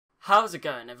How's it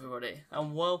going, everybody?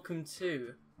 And welcome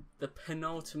to the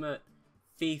penultimate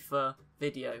FIFA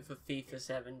video for FIFA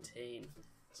 17.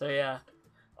 So yeah,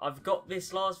 I've got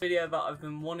this last video that I've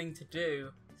been wanting to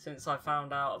do since I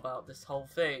found out about this whole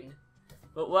thing.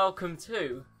 But welcome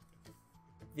to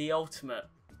the ultimate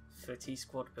footy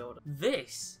squad builder.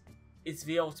 This is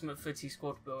the ultimate footy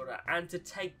squad builder, and to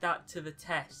take that to the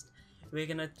test, we're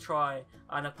going to try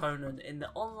an opponent in the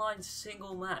online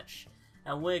single match,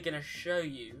 and we're going to show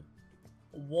you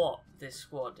what this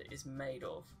squad is made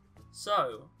of.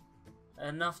 So,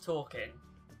 enough talking.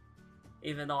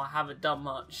 Even though I haven't done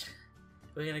much,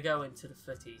 we're going to go into the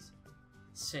Futties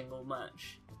single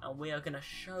match, and we are going to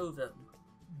show them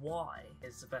why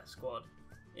it's the best squad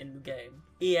in the game.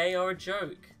 EA are a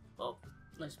joke. Well,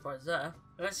 no surprise there.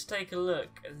 Let's take a look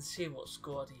and see what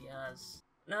squad he has.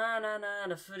 Nah,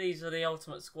 the Futties are the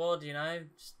ultimate squad, you know.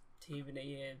 Just Team of the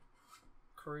Year,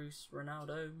 Cruz,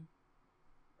 Ronaldo,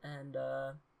 and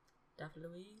David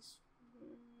Luiz.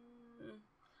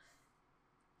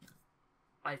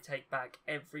 I take back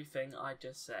everything I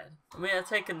just said. We are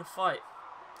taking the fight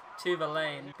to the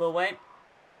lane. But wait,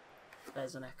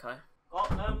 there's an echo. Got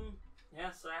them.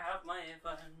 Yes, I have my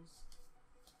earphones.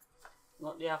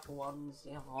 Not the Apple ones,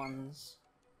 the other ones.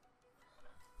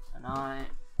 And I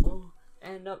will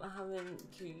end up having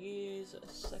to use a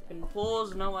second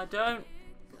pause. No, I don't.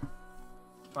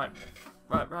 Right.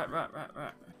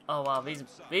 Oh wow, these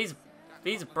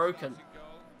are broken.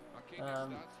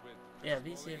 Yeah,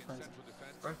 these earphones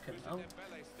are broken. Oh,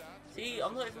 see,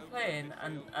 I'm not even playing,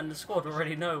 and the squad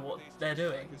already know what they're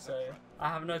doing, so I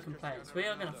have no complaints. We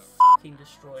are gonna fucking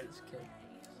destroy this kid.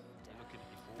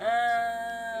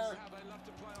 I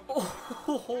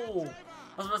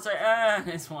was about to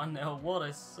say, it's 1-0. What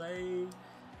a save!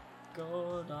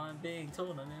 God, I'm being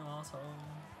torn a new asshole.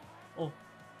 Oh,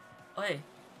 oi,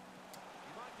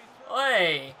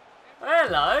 oi,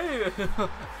 hello.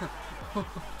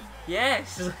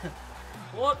 Yes.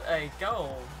 What a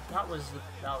goal! That was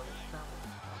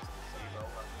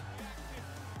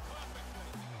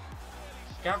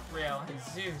Gabriel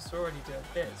Jesus already doing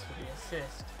bits for the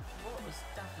assist. What was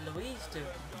David Luiz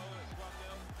doing?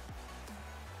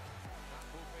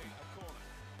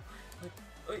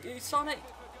 Sonic!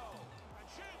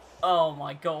 Oh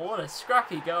my god, what a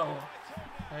scrappy goal!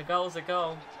 A goal's a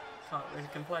goal. Can't really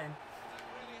complain.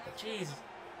 But jeez.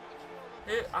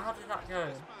 How did that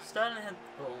go? Sterling had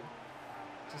the ball.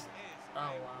 Just, oh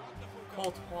wow.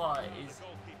 Courtois is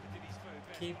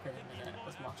keeping him in it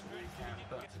as much as he can,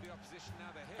 but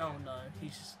oh no,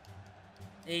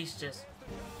 he's just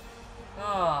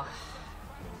wow,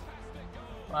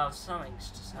 something's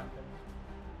just happened.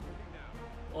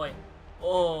 Oi,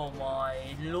 oh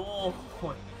my lord,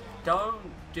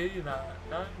 don't do that,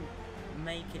 don't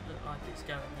make it look like it's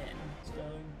going in.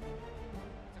 Sterling.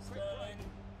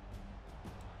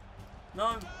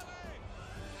 No!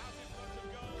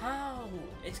 How?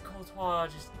 It's Courtois,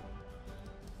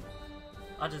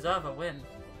 I deserve a win.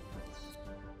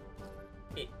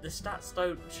 The stats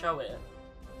don't show it,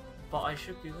 but I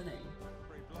should be winning.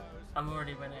 I'm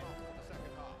already winning.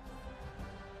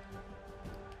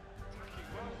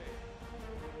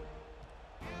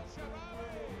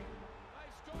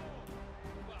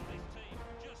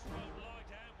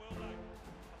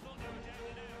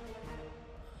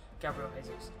 Gabriel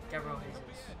Jesus.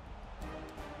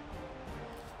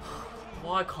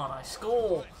 Why can't I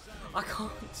score? I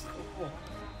can't score.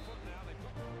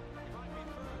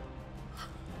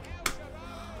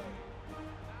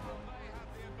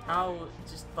 How?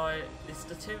 Just by it's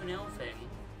the 2-0 thing.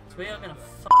 So we are gonna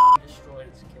fucking destroy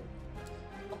this kid.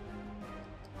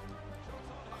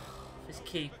 This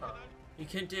keeper. You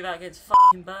couldn't do that against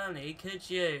fucking Burnley, could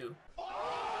you?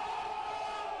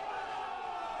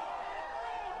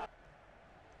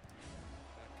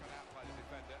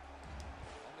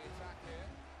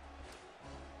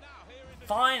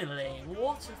 Finally!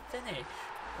 What a finish!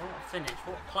 What a finish,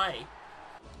 what a play!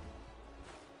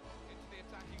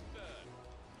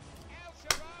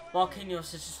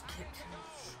 Marquinhos has just kicked him.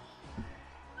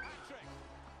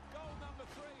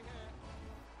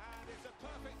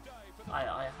 I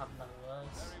have no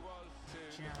words.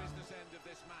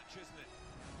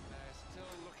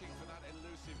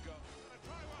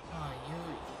 Oh, you...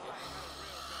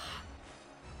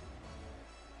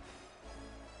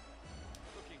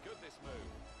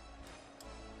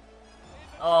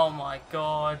 Oh my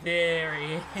god, there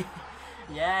he is.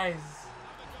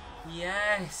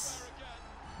 Yes!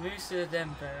 Musa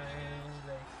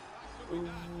Dembele. Ooh,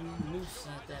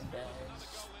 Musa Dembele.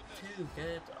 Too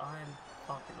good. I'm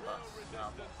fucking bust. No,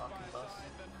 I'm not fucking bust.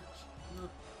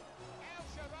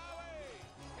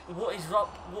 What is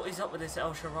up with this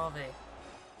El Sharawi?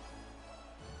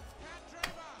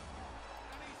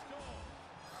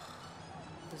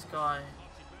 This guy.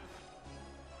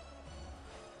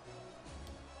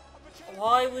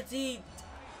 Why would he?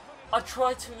 I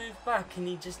tried to move back and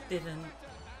he just didn't.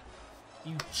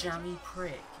 You jammy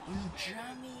prick. You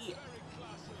jammy.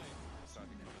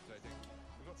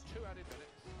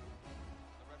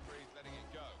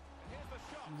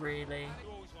 Really?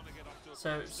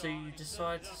 So you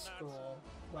decide to score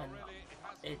when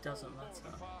it doesn't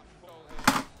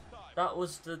matter. That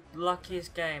was the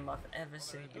luckiest game I've ever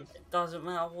seen. It doesn't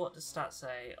matter what the stats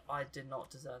say, I did not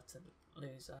deserve to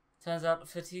lose it. Turns out the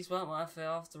Futties weren't worth it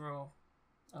after all.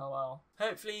 Oh well.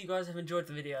 Hopefully you guys have enjoyed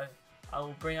the video. I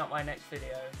will bring up my next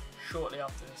video shortly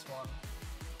after this one,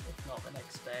 if not the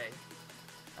next day.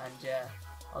 And yeah,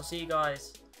 I'll see you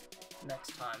guys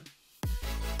next time.